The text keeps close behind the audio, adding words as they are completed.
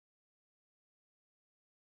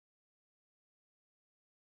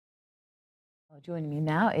Joining me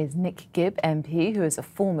now is Nick Gibb, MP, who is a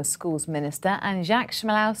former schools minister, and Jacques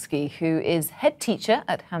Szemalikowski, who is head teacher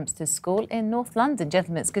at Hampstead School in North London.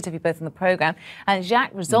 Gentlemen, it's good to have you both on the programme. And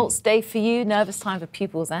Jacques, results day for you, nervous time for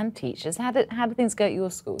pupils and teachers. How did things go at your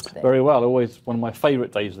school today? Very well. Always one of my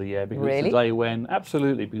favourite days of the year because Really? it's the day when,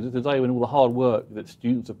 absolutely, because it's the day when all the hard work that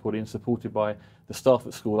students have put in, supported by the staff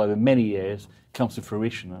at school over many years, comes to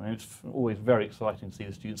fruition. And it's always very exciting to see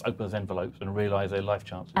the students open those envelopes and realise their life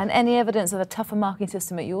chances. And any evidence of a tougher marking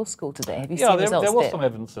system at your school today? Have you Yeah, seen results? there was some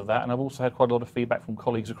evidence of that, and I've also had quite a lot of feedback from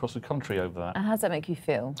colleagues across the country over that. And how does that make you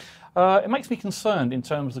feel? It makes me concerned in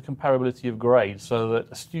terms of the comparability of grades, so that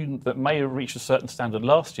a student that may have reached a certain standard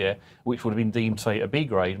last year, which would have been deemed, say, a B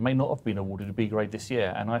grade, may not have been awarded a B grade this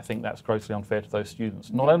year, and I think that's grossly unfair to those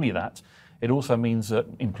students. Not only that, it also means that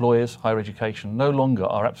employers, higher education, no longer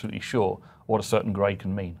are absolutely sure what a certain grade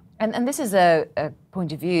can mean. And this is a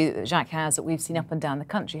point of view that Jacques has that we've seen up and down the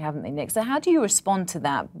country, haven't they, Nick? So how do you respond to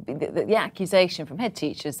that, the accusation from head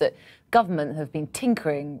teachers that government have been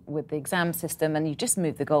tinkering with the exam system and you just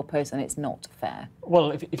moved the goalpost and it's not fair?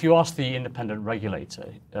 Well, if you ask the independent regulator,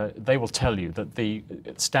 they will tell you that the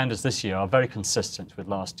standards this year are very consistent with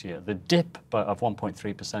last year. The dip of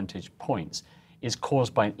 1.3 percentage points is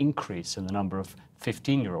caused by an increase in the number of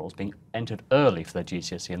 15-year-olds being entered early for their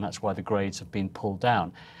GCSE, and that's why the grades have been pulled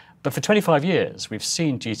down. But for 25 years, we've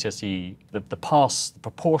seen GCSE, the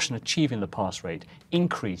proportion achieving the pass rate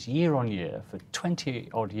increase year on year for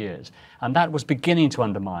 20-odd years. And that was beginning to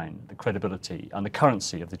undermine the credibility and the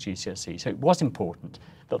currency of the GCSE. So it was important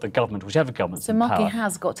that the government, whichever government's in power... So marking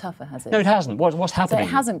has got tougher, has it? No, it hasn't. What's happening... So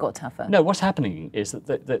it hasn't got tougher? No, what's happening is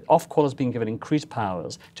that Ofqual has been given increased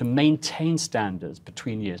powers to maintain standards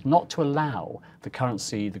between years, not to allow the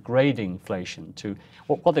currency, the grading inflation to...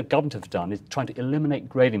 What the government have done is trying to eliminate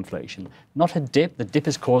grade inflation, not a dip. The dip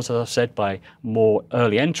is caused, as I've said, by more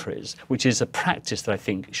early entries, which is a practice that I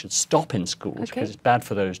think should stop in schools because it's bad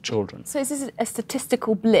for those children. So is this a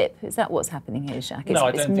statistical blip? Is that what's happening here, Jacques? No,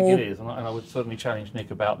 I don't think it is, and I would certainly challenge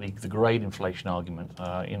Nick about the grade inflation argument.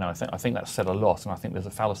 You know, I think that's said a lot, and I think there's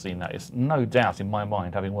a fallacy in that. It's no doubt in my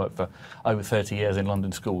mind, having worked for over 30 years in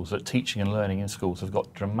London schools, that teaching and learning in schools has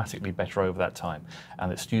got dramatically better over that time,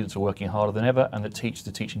 and that students are working harder than ever, and that teachers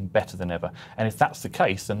are teaching better than ever. And if that's the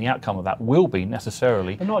case, then the outcome of that will be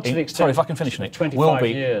necessarily... But not to the extent... Sorry, if I can finish, Nick. 25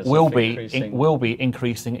 years will be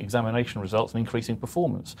increasing examination results and increasing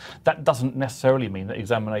performance. That doesn't necessarily mean that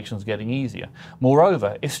examinations are getting easier.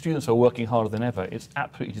 Moreover, if students are working harder than ever, it's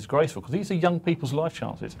absolutely disgraceful, because these are young people's life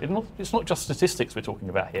chances. It's not just statistics we're talking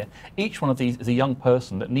about here. Each one of these is a young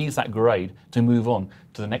person that needs that grade to move on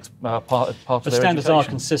to the next part of their education. The standards are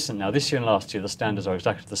consistent now. This year and last year, the standards are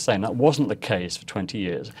exactly the same. That wasn't the case for 20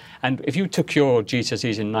 years. And if you took your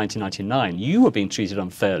GCSEs in 1999, you were being treated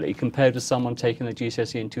unfairly compared to someone taking the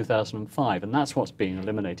GCSE in 2005, and that's what's being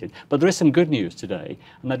eliminated. But there is some good news today,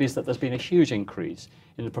 and that is that there's been a huge increase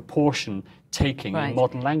in the proportion taking in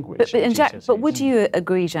modern language. But would you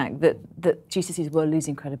agree, Jacques, that GCSEs were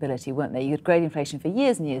losing credibility, weren't they? You had grade inflation for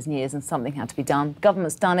years and years and years, and something had to be done.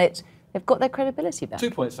 Government's done it. They've got their credibility back.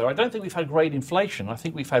 2 points there. I don't think we've had grade inflation. I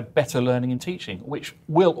think we've had better learning and teaching, which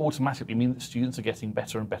will automatically mean that students are getting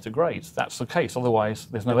better and better grades. That's the case. Otherwise,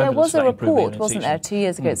 there's no evidence There was for a that improvement report, in wasn't teaching. there, 2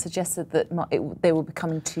 years ago, it suggested that they were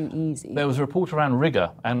becoming too easy. There was a report around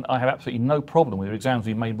rigour, and I have absolutely no problem with your exams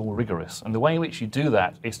being made more rigorous. And the way in which you do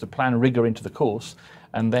that is to plan rigour into the course,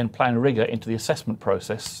 and then plan rigour into the assessment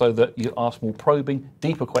process so that you ask more probing,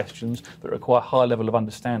 deeper questions that require a higher level of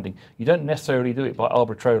understanding. You don't necessarily do it by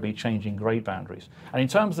arbitrarily changing grade boundaries. And in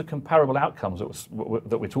terms of the comparable outcomes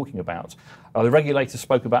that we're talking about, the regulators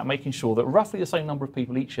spoke about making sure that roughly the same number of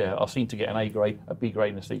people each year are seen to get an A grade, a B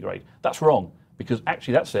grade and a C grade. That's wrong, because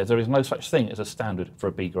actually that says there is no such thing as a standard for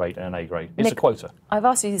a B grade and an A grade. It's Nick, a quota. I've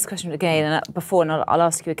asked you this question again before, and I'll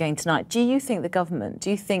ask you again tonight. Do you think the government, do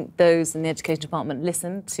you think those in the Education Department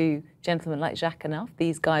listen to gentlemen like Jacques enough,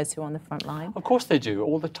 these guys who are on the front line? Of course they do,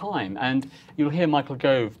 all the time. And you'll hear Michael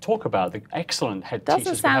Gove talk about the excellent head teachers we have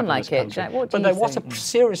in this country. Doesn't sound like it, Jacques. What do you think? But what's a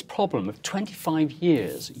serious problem of 25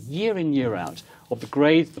 years, year in, year out, of the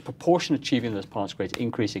grades, the proportion achieving those pass grades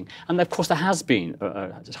increasing. And of course there has been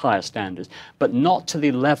higher standards, but not to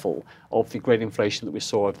the level of the grade inflation that we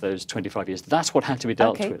saw over those 25 years. That's what had to be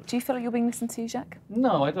dealt with. Do you feel like you're being listened to, Jacques?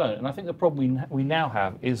 No, I don't. And I think the problem we now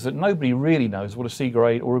have is that nobody really knows what a C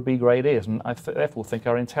grade or a B grade is. And I therefore think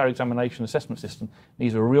our entire examination assessment system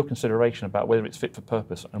needs a real consideration about whether it's fit for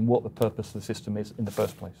purpose and what the purpose of the system is in the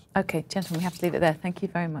first place. OK, gentlemen, we have to leave it there. Thank you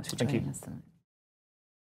very much for joining us tonight.